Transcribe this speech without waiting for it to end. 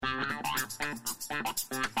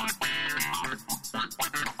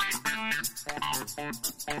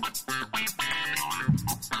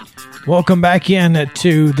Welcome back in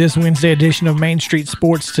to this Wednesday edition of Main Street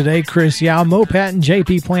Sports Today. Chris Yao, Mo Patton,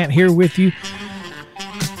 JP Plant here with you.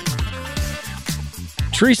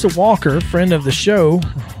 Teresa Walker, friend of the show,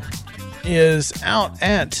 is out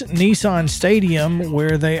at Nissan Stadium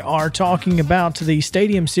where they are talking about the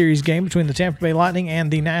Stadium Series game between the Tampa Bay Lightning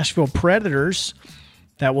and the Nashville Predators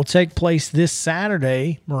that will take place this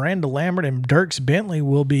Saturday. Miranda Lambert and Dierks Bentley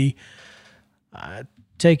will be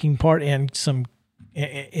taking part in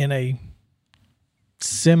a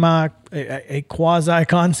quasi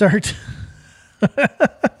concert.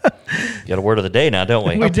 Got a word of the day now, don't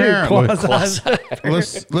we? We do.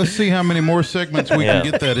 Let's see how many more segments we can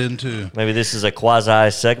get that into. Maybe this is a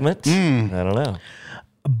quasi segment. I don't know.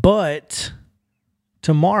 But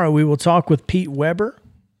tomorrow we will talk with Pete Weber,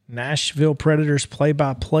 Nashville Predators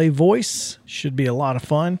play-by-play voice. Should be a lot of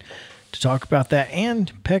fun to talk about that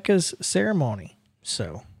and Pekka's ceremony.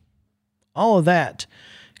 So all of that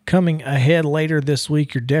coming ahead later this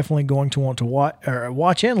week. You're definitely going to want to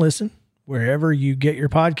watch and listen wherever you get your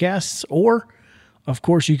podcasts, or, of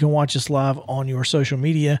course, you can watch us live on your social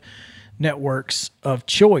media networks of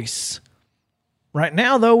choice. Right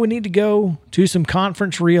now, though, we need to go to some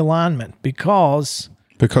conference realignment because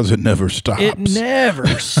it never stops. It never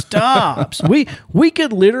stops. We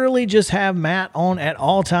could literally just have Matt on at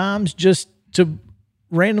all times just to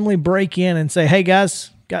randomly break in and say, "Hey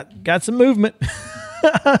guys, got some movement."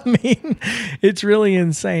 I mean, it's really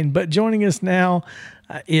insane. But joining us now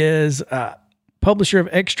is publisher of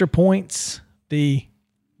Extra Points, the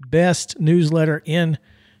best newsletter in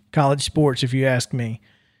college sports, if you ask me.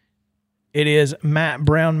 It is Matt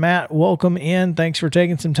Brown. Matt, welcome in. Thanks for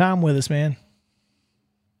taking some time with us, man.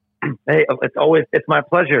 Hey, it's my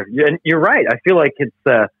pleasure. You're right. I feel like it's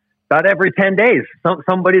about every 10 days,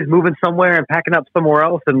 somebody's moving somewhere and packing up somewhere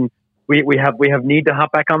else, and we have need to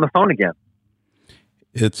hop back on the phone again.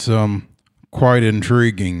 It's quite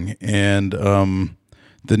intriguing, and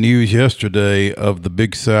the news yesterday of the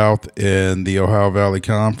Big South and the Ohio Valley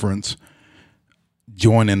Conference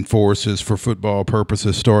joining forces for football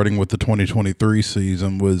purposes, starting with the 2023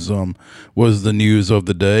 season, was the news of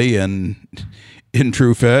the day. And in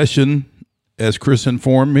true fashion, as Chris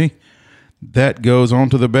informed me, that goes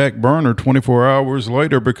onto the back burner 24 hours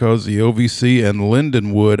later because the OVC and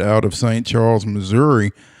Lindenwood out of St. Charles,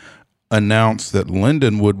 Missouri, announced that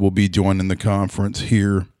Lindenwood will be joining the conference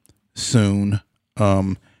here soon,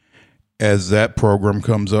 as that program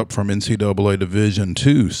comes up from NCAA Division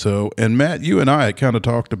II. So, and Matt, you and I had kind of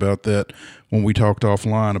talked about that when we talked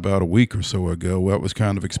offline about a week or so ago. That was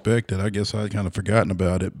kind of expected. I guess I had kind of forgotten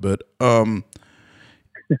about it, but the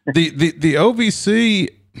OVC.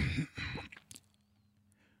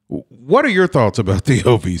 What are your thoughts about the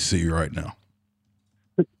OVC right now?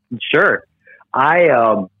 Sure, I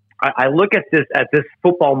look at this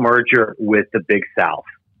football merger with the Big South,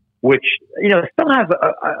 which, still has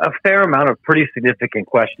a fair amount of pretty significant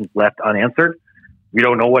questions left unanswered. We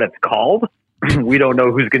don't know what it's called. We don't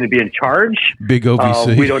know who's going to be in charge. Big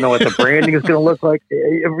OVC. We don't know what the branding is going to look like.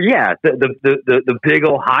 Yeah, the Big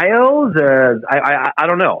Ohio's. I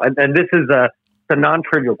don't know. And this is a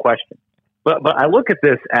non-trivial question. But I look at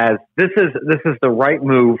this as this is the right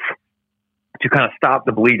move to kind of stop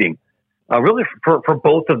the bleeding. Really for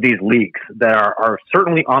both of these leagues that are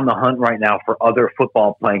certainly on the hunt right now for other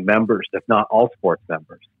football playing members, if not all sports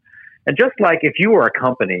members. And just like if you were a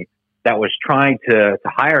company that was trying to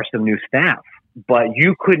hire some new staff, but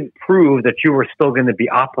you couldn't prove that you were still going to be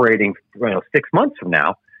operating 6 months from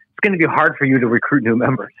now, it's going to be hard for you to recruit new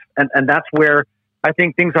members. And that's where I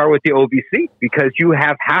think things are with the OVC, because you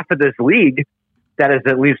have half of this league that is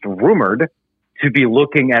at least rumored to be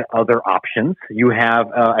looking at other options. You have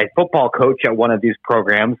a football coach at one of these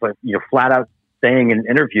programs, flat out saying in an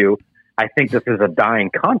interview, "I think this is a dying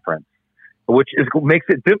conference," which makes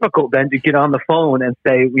it difficult then to get on the phone and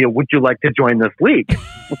say, "Would you like to join this league?"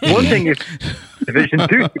 One thing is Division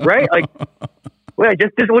II, right? We'll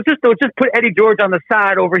just put Eddie George on the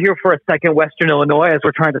side over here for a second, Western Illinois, as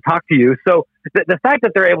we're trying to talk to you. So the fact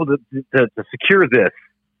that they're able to secure this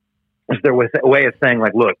is their way of saying,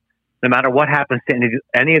 look, no matter what happens to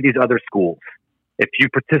any of these other schools, if you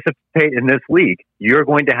participate in this league, you're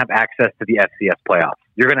going to have access to the FCS playoffs.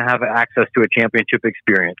 You're going to have access to a championship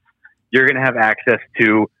experience. You're going to have access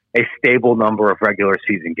to a stable number of regular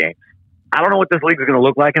season games. I don't know what this league is going to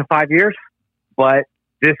look like in 5 years, but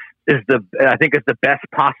this is I think it's the best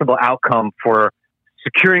possible outcome for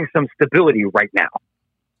securing some stability right now.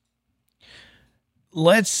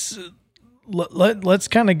 Let's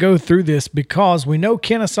kind of go through this, because we know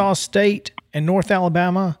Kennesaw State and North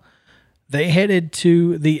Alabama, they headed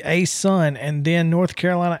to the A-Sun, and then North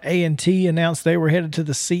Carolina A&T announced they were headed to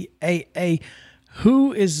the CAA.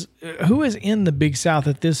 Who is in the Big South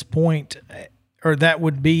at this point, or that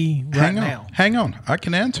would be right now? Hang on. I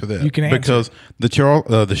can answer that. You can answer. Because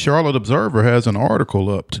the Charlotte Observer has an article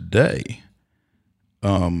up today.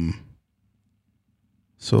 So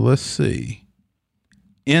let's see.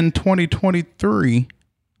 In 2023,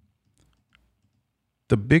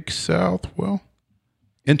 the Big South,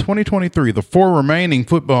 in 2023, the 4 remaining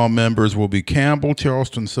football members will be Campbell,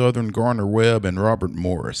 Charleston Southern, Garner-Webb, and Robert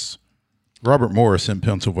Morris. Robert Morris in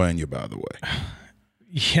Pennsylvania, by the way.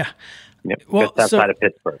 Yeah. Yep, just outside of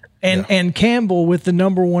Pittsburgh. And Campbell with the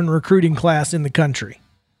number 1 recruiting class in the country.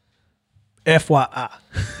 FYI.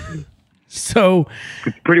 So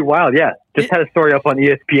it's pretty wild, yeah. Just had a story up on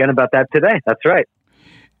ESPN about that today. That's right.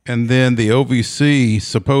 And then the OVC,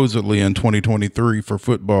 supposedly in 2023 for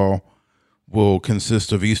football, will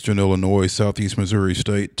consist of Eastern Illinois, Southeast Missouri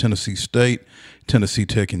State, Tennessee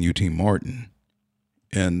Tech, and UT Martin.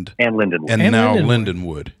 And Lindenwood. And now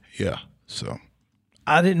Lindenwood. Yeah. So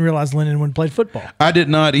I didn't realize Lindenwood played football. I did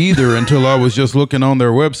not either until I was just looking on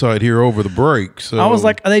their website here over the break. So I was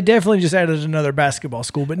like, they definitely just added another basketball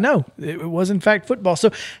school, but no, it was in fact football.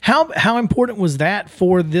 So how important was that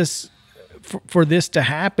for this to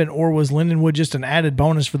happen, or was Lindenwood just an added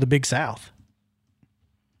bonus for the Big South?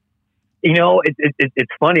 You know,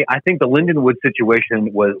 it's funny. I think the Lindenwood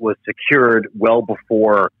situation was secured well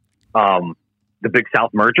before the Big South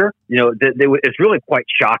merger. You know, it's really quite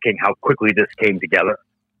shocking how quickly this came together.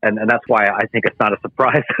 And that's why I think it's not a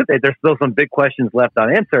surprise. There's still some big questions left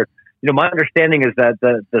unanswered. You know, my understanding is that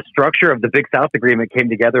the structure of the Big South agreement came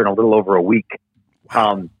together in a little over a week.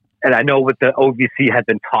 And I know with the OVC had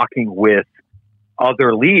been talking with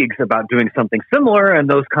other leagues about doing something similar, and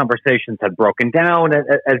those conversations had broken down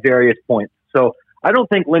at various points. So I don't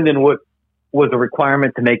think Lindenwood was a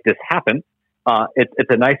requirement to make this happen. It's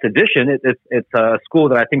a nice addition. It's a school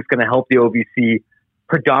that I think is going to help the OVC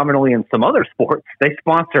predominantly in some other sports. They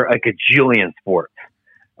sponsor a gajillion sports.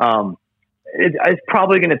 It's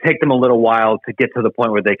probably going to take them a little while to get to the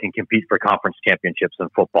point where they can compete for conference championships in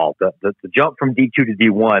football. The jump from D2 to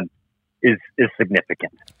D1 is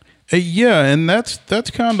significant. Yeah, and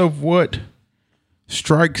that's kind of what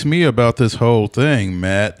strikes me about this whole thing,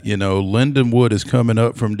 Matt. You know, Lindenwood is coming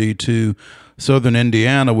up from D2. Southern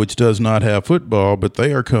Indiana, which does not have football, but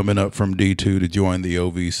they are coming up from D2 to join the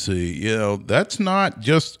OVC. You know, that's not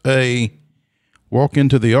just a walk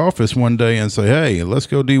into the office one day and say, hey, let's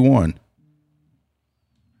go D1.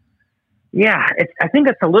 Yeah, I think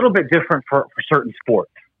it's a little bit different for certain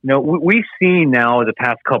sports. You know, we've seen now the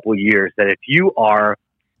past couple of years that if you are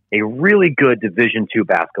a really good Division II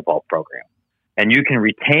basketball program and you can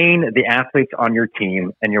retain the athletes on your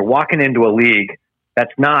team and you're walking into a league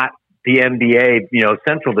that's not the NBA, you know,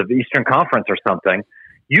 Central, the Eastern Conference or something,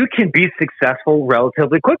 you can be successful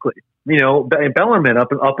relatively quickly. You know, Bellarmine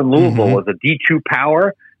up in Louisville was a D2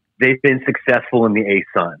 power. They've been successful in the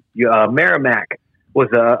A-Sun. Merrimack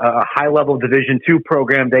was a high-level Division II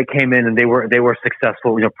program. They came in and they were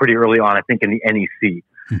successful, you know, pretty early on, I think, in the NEC.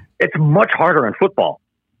 It's much harder in football.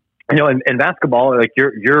 You know, in basketball, like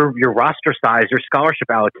your roster size, your scholarship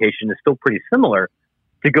allocation is still pretty similar.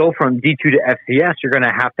 To go from D2 to FCS, you're going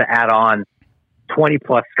to have to add on 20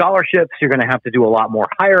 plus scholarships. You're going to have to do a lot more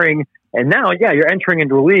hiring. And now, yeah, you're entering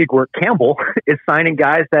into a league where Campbell is signing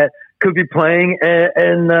guys that could be playing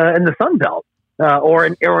in the Sun Belt or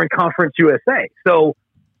in Conference USA. So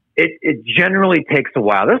it generally takes a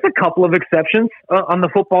while. There's a couple of exceptions on the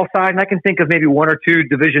football side, and I can think of maybe 1 or 2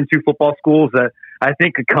 Division II football schools that I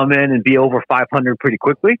think could come in and be over 500 pretty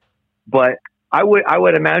quickly. But I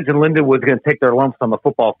would imagine Lindenwood's going to take their lumps on the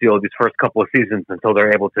football field these first couple of seasons until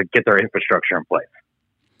they're able to get their infrastructure in place.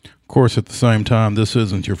 Of course, at the same time, this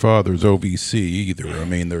isn't your father's OVC either. I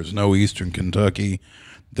mean, there's no Eastern Kentucky.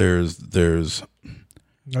 There's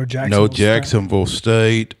no Jacksonville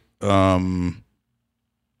State. Yeah.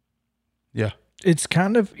 It's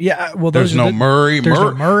kind of, yeah. Well, there's no Murray.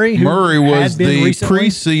 Murray. Murray was the recently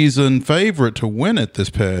preseason favorite to win it this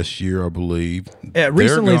past year, I believe. Yeah,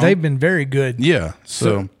 recently they've been very good. Yeah.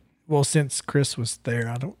 So well, since Chris was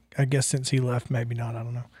there, I guess since he left, maybe not. I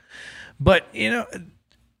don't know. But you know,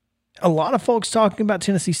 a lot of folks talking about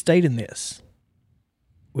Tennessee State in this,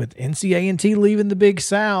 with NCA&T leaving the Big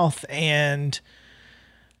South, and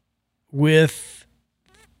with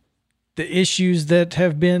the issues that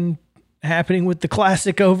have been happening with the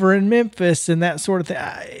Classic over in Memphis and that sort of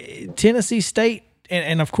thing. Tennessee State,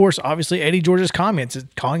 and of course, obviously, Eddie George's comments,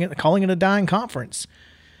 calling it a dying conference.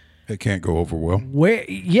 It can't go over well.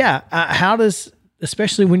 How does,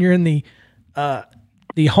 especially when you're in the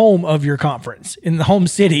the home of your conference, in the home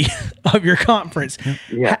city of your conference.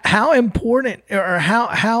 Yeah. How important or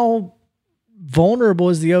how vulnerable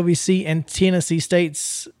is the OVC and Tennessee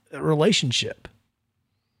State's relationship?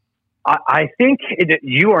 I think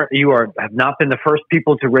you have not been the first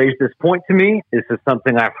people to raise this point to me. This is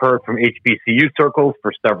something I've heard from HBCU circles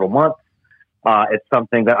for several months. It's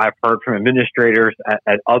something that I've heard from administrators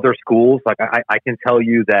at other schools. Like I can tell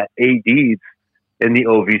you that ADs in the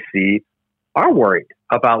OVC are worried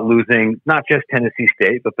about losing not just Tennessee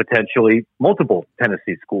State, but potentially multiple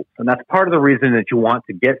Tennessee schools. And that's part of the reason that you want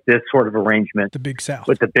to get this sort of arrangement The Big South.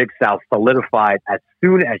 with the Big South solidified as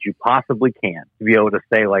soon as you possibly can, to be able to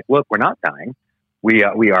say, like, look, we're not dying. We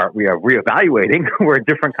are reevaluating. We're a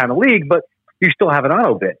different kind of league, but you still have an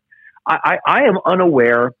auto bid. I am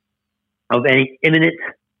unaware of any imminent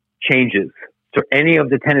changes to any of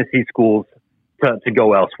the Tennessee schools to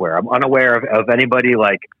go elsewhere. I'm unaware of anybody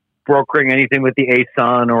like brokering anything with the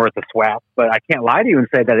ASUN or with the SWAP, but I can't lie to you and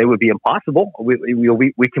say that it would be impossible.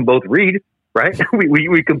 We can both read, right?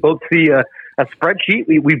 we can both see a spreadsheet.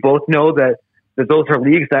 We both know that those are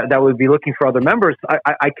leagues that would be looking for other members.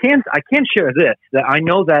 I can share this, that I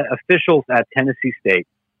know that officials at Tennessee State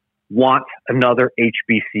want another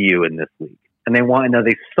HBCU in this league, and they want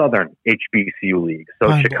another Southern HBCU league.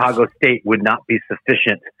 So Chicago State would not be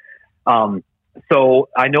sufficient. So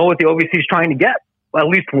I know what the OVC is trying to get. At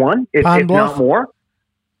least one, if not more.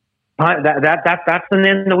 That's the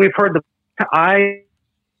name that we've heard. I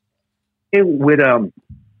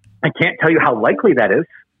can't tell you how likely that is.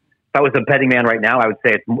 If I was a betting man right now, I would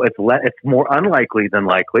say it's more unlikely than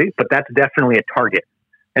likely, but that's definitely a target.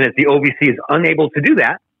 And if the OVC is unable to do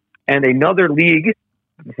that, and another league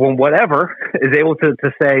from whatever is able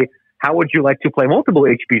to say, how would you like to play multiple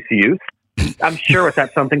HBCUs? I'm sure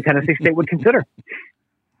that's something Tennessee State would consider.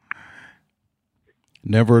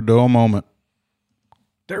 Never a dull moment.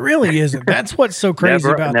 There really isn't. That's what's so crazy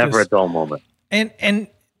about this. Never a dull moment. And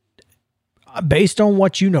based on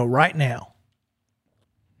what you know right now,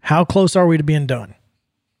 how close are we to being done?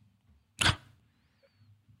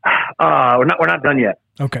 We're not done yet.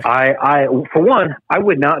 Okay. I for one, I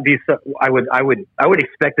would not be. I would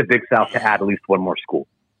expect the Big South to add at least one more school.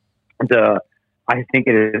 I think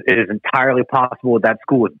it is entirely possible that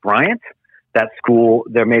school is Bryant. That school,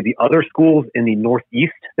 there may be other schools in the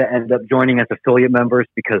Northeast that end up joining as affiliate members,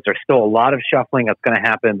 because there's still a lot of shuffling that's going to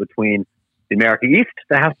happen between the America East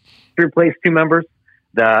that has to replace 2 members,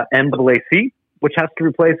 the NAAC, which has to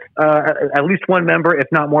replace at least 1 member, if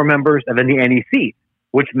not more members, and then the NEC,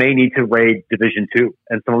 which may need to raid Division II.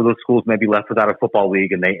 And some of those schools may be left without a football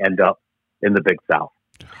league, and they end up in the Big South.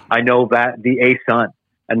 I know that the ASUN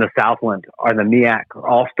and the Southland and the MEAC are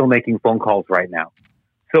all still making phone calls right now.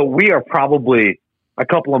 So we are probably a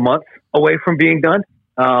couple of months away from being done.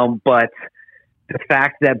 But the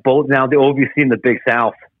fact that both now the OVC and the Big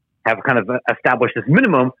South have kind of established this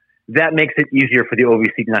minimum, that makes it easier for the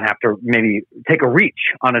OVC to not have to maybe take a reach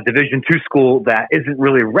on a Division II school that isn't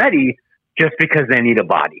really ready just because they need a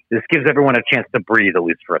body. This gives everyone a chance to breathe, at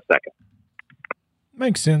least for a second.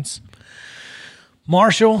 Makes sense.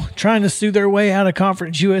 Marshall trying to sue their way out of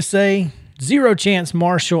Conference USA. Zero chance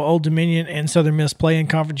Marshall, Old Dominion, and Southern Miss play in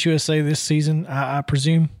Conference USA this season, I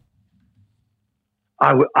presume.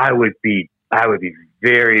 I would be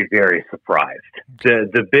very, very surprised.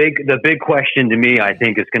 The big question to me, I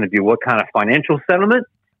think, is going to be what kind of financial settlement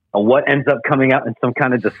and what ends up coming out in some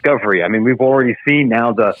kind of discovery. I mean, we've already seen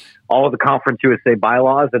now all of the Conference USA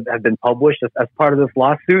bylaws that have been published as part of this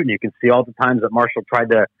lawsuit, and you can see all the times that Marshall tried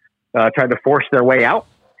to force their way out.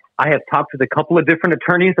 I have talked with a couple of different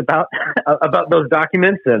attorneys about those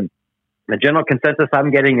documents, and the general consensus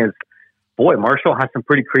I'm getting is, boy, Marshall has some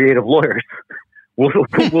pretty creative lawyers. We'll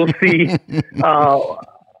see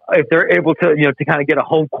if they're able to kind of get a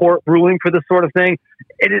home court ruling for this sort of thing.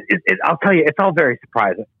 I'll tell you, it's all very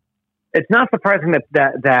surprising. It's not surprising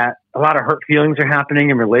that a lot of hurt feelings are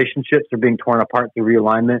happening and relationships are being torn apart through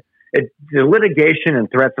realignment. The litigation and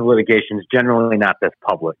threats of litigation is generally not this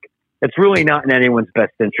public. It's really not in anyone's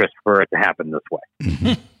best interest for it to happen this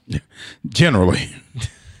way. Generally.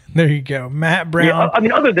 There you go. Matt Brown. Yeah, I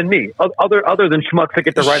mean, other than me, other than schmucks that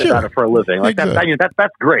get to write about it for a living. Like exactly.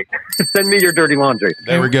 That's great. Send me your dirty laundry.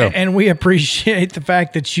 There we go. And we appreciate the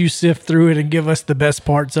fact that you sift through it and give us the best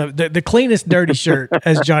parts of it. The cleanest dirty shirt,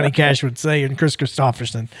 as Johnny Cash would say, and Chris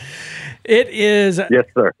Christopherson. It is. Yes,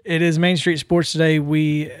 sir. It is Main Street Sports Today.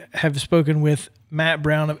 We have spoken with Matt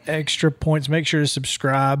Brown of Extra Points. Make sure to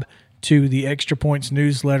subscribe to the Extra Points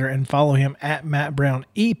newsletter and follow him at Matt Brown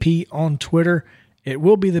EP on Twitter. It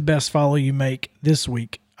will be the best follow you make this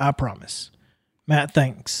week, I promise. Matt,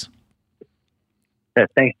 thanks.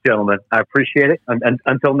 Thanks, gentlemen. I appreciate it.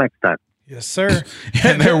 Until next time. Yes, sir.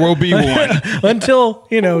 And there will be one. Until,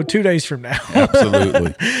 2 days from now.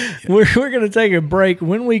 Absolutely. We're going to take a break.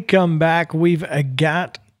 When we come back, we've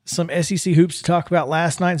got some SEC hoops to talk about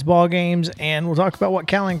last night's ball games, and we'll talk about what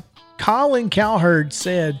Colin Cowherd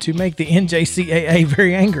said to make the NJCAA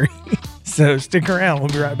very angry. So stick around. We'll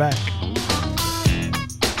be right back.